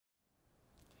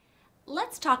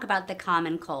Let's talk about the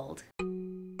common cold.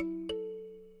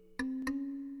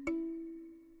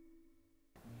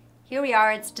 Here we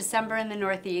are, it's December in the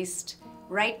Northeast,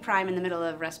 right prime in the middle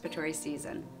of respiratory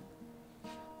season.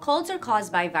 Colds are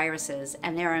caused by viruses,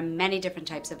 and there are many different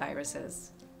types of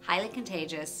viruses. Highly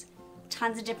contagious,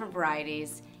 tons of different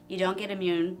varieties. You don't get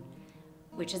immune,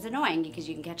 which is annoying because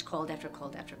you can catch cold after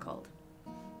cold after cold.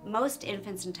 Most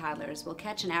infants and toddlers will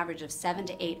catch an average of 7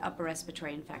 to 8 upper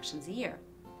respiratory infections a year.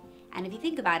 And if you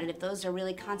think about it, if those are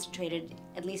really concentrated,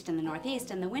 at least in the Northeast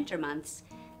in the winter months,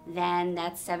 then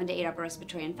that's 7 to 8 upper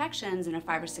respiratory infections in a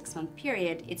 5 or 6 month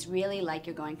period. It's really like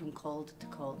you're going from cold to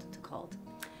cold to cold.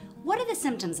 What are the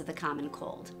symptoms of the common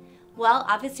cold? Well,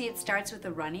 obviously it starts with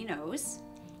a runny nose.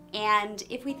 And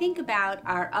if we think about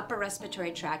our upper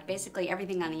respiratory tract, basically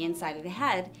everything on the inside of the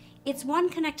head, it's one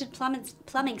connected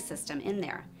plumbing system in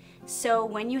there. So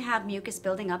when you have mucus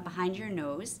building up behind your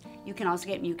nose, you can also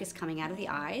get mucus coming out of the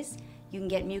eyes. You can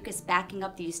get mucus backing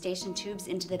up the eustachian tubes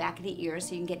into the back of the ear,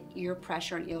 so you can get ear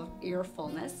pressure and ear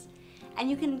fullness.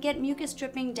 And you can get mucus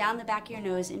dripping down the back of your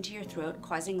nose into your throat,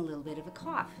 causing a little bit of a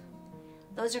cough.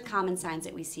 Those are common signs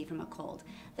that we see from a cold.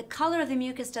 The color of the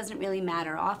mucus doesn't really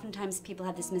matter. Oftentimes people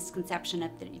have this misconception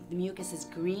that the mucus is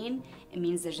green. It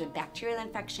means there's a bacterial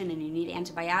infection and you need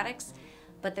antibiotics.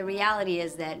 But the reality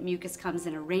is that mucus comes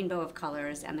in a rainbow of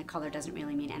colors and the color doesn't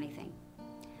really mean anything.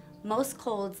 Most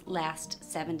colds last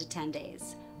 7 to 10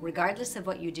 days, regardless of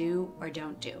what you do or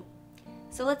don't do.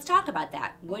 So let's talk about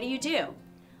that. What do you do?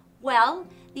 Well,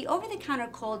 the over-the-counter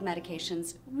cold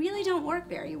medications really don't work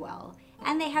very well,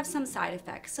 and they have some side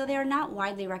effects, so they are not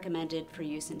widely recommended for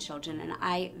use in children, and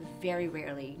I very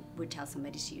rarely would tell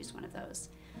somebody to use one of those.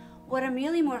 What I'm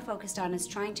really more focused on is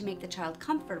trying to make the child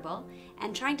comfortable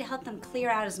and trying to help them clear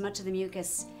out as much of the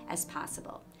mucus as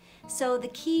possible. So the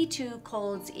key to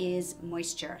colds is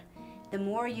moisture. The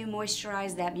more you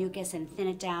moisturize that mucus and thin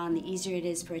it down, the easier it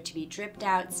is for it to be dripped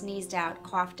out, sneezed out,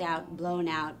 coughed out, blown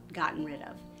out, gotten rid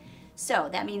of. So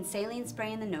that means saline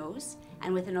spray in the nose,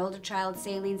 and with an older child,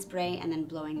 saline spray and then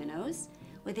blowing the nose.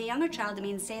 With a younger child, it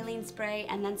means saline spray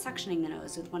and then suctioning the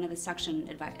nose with one of the suction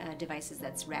devices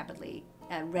that's readily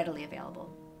available.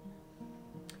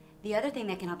 The other thing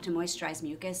that can help to moisturize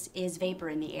mucus is vapor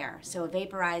in the air. So a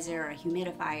vaporizer or a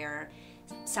humidifier,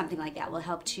 something like that will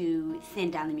help to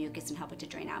thin down the mucus and help it to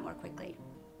drain out more quickly.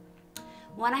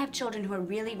 I have children who are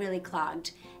really, really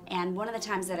clogged, and one of the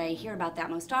times that I hear about that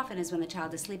most often is when the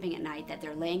child is sleeping at night, that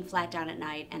they're laying flat down at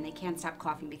night and they can't stop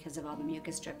coughing because of all the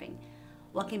mucus dripping.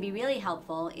 What can be really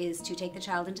helpful is to take the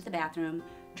child into the bathroom,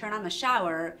 turn on the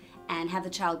shower, and have the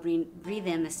child breathe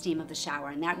in the steam of the shower,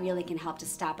 and that really can help to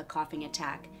stop a coughing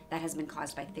attack that has been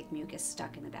caused by thick mucus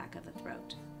stuck in the back of the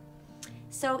throat.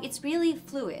 So it's really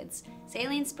fluids.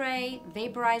 Saline spray,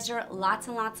 vaporizer, lots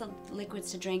and lots of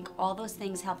liquids to drink. All those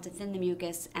things help to thin the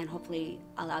mucus and hopefully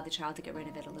allow the child to get rid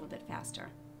of it a little bit faster.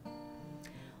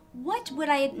 What would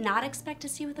I not expect to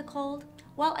see with a cold?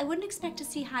 Well, I wouldn't expect to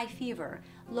see high fever.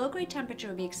 Low-grade temperature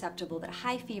would be acceptable, but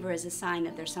high fever is a sign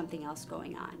that there's something else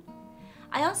going on.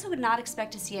 I also would not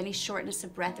expect to see any shortness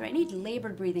of breath or any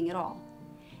labored breathing at all.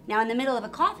 Now, in the middle of a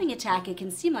coughing attack, it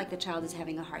can seem like the child is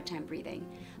having a hard time breathing.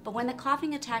 But when the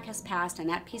coughing attack has passed and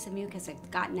that piece of mucus has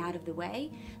gotten out of the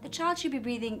way, the child should be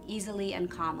breathing easily and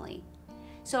calmly.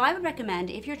 So I would recommend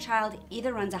if your child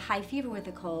either runs a high fever with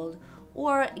a cold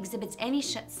or exhibits any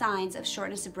signs of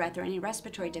shortness of breath or any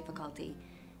respiratory difficulty,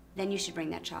 then you should bring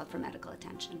that child for medical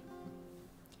attention.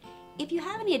 If you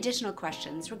have any additional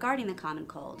questions regarding the common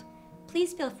cold,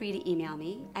 please feel free to email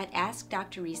me at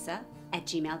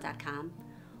askdrrisa@gmail.com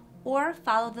or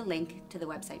follow the link to the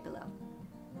website below.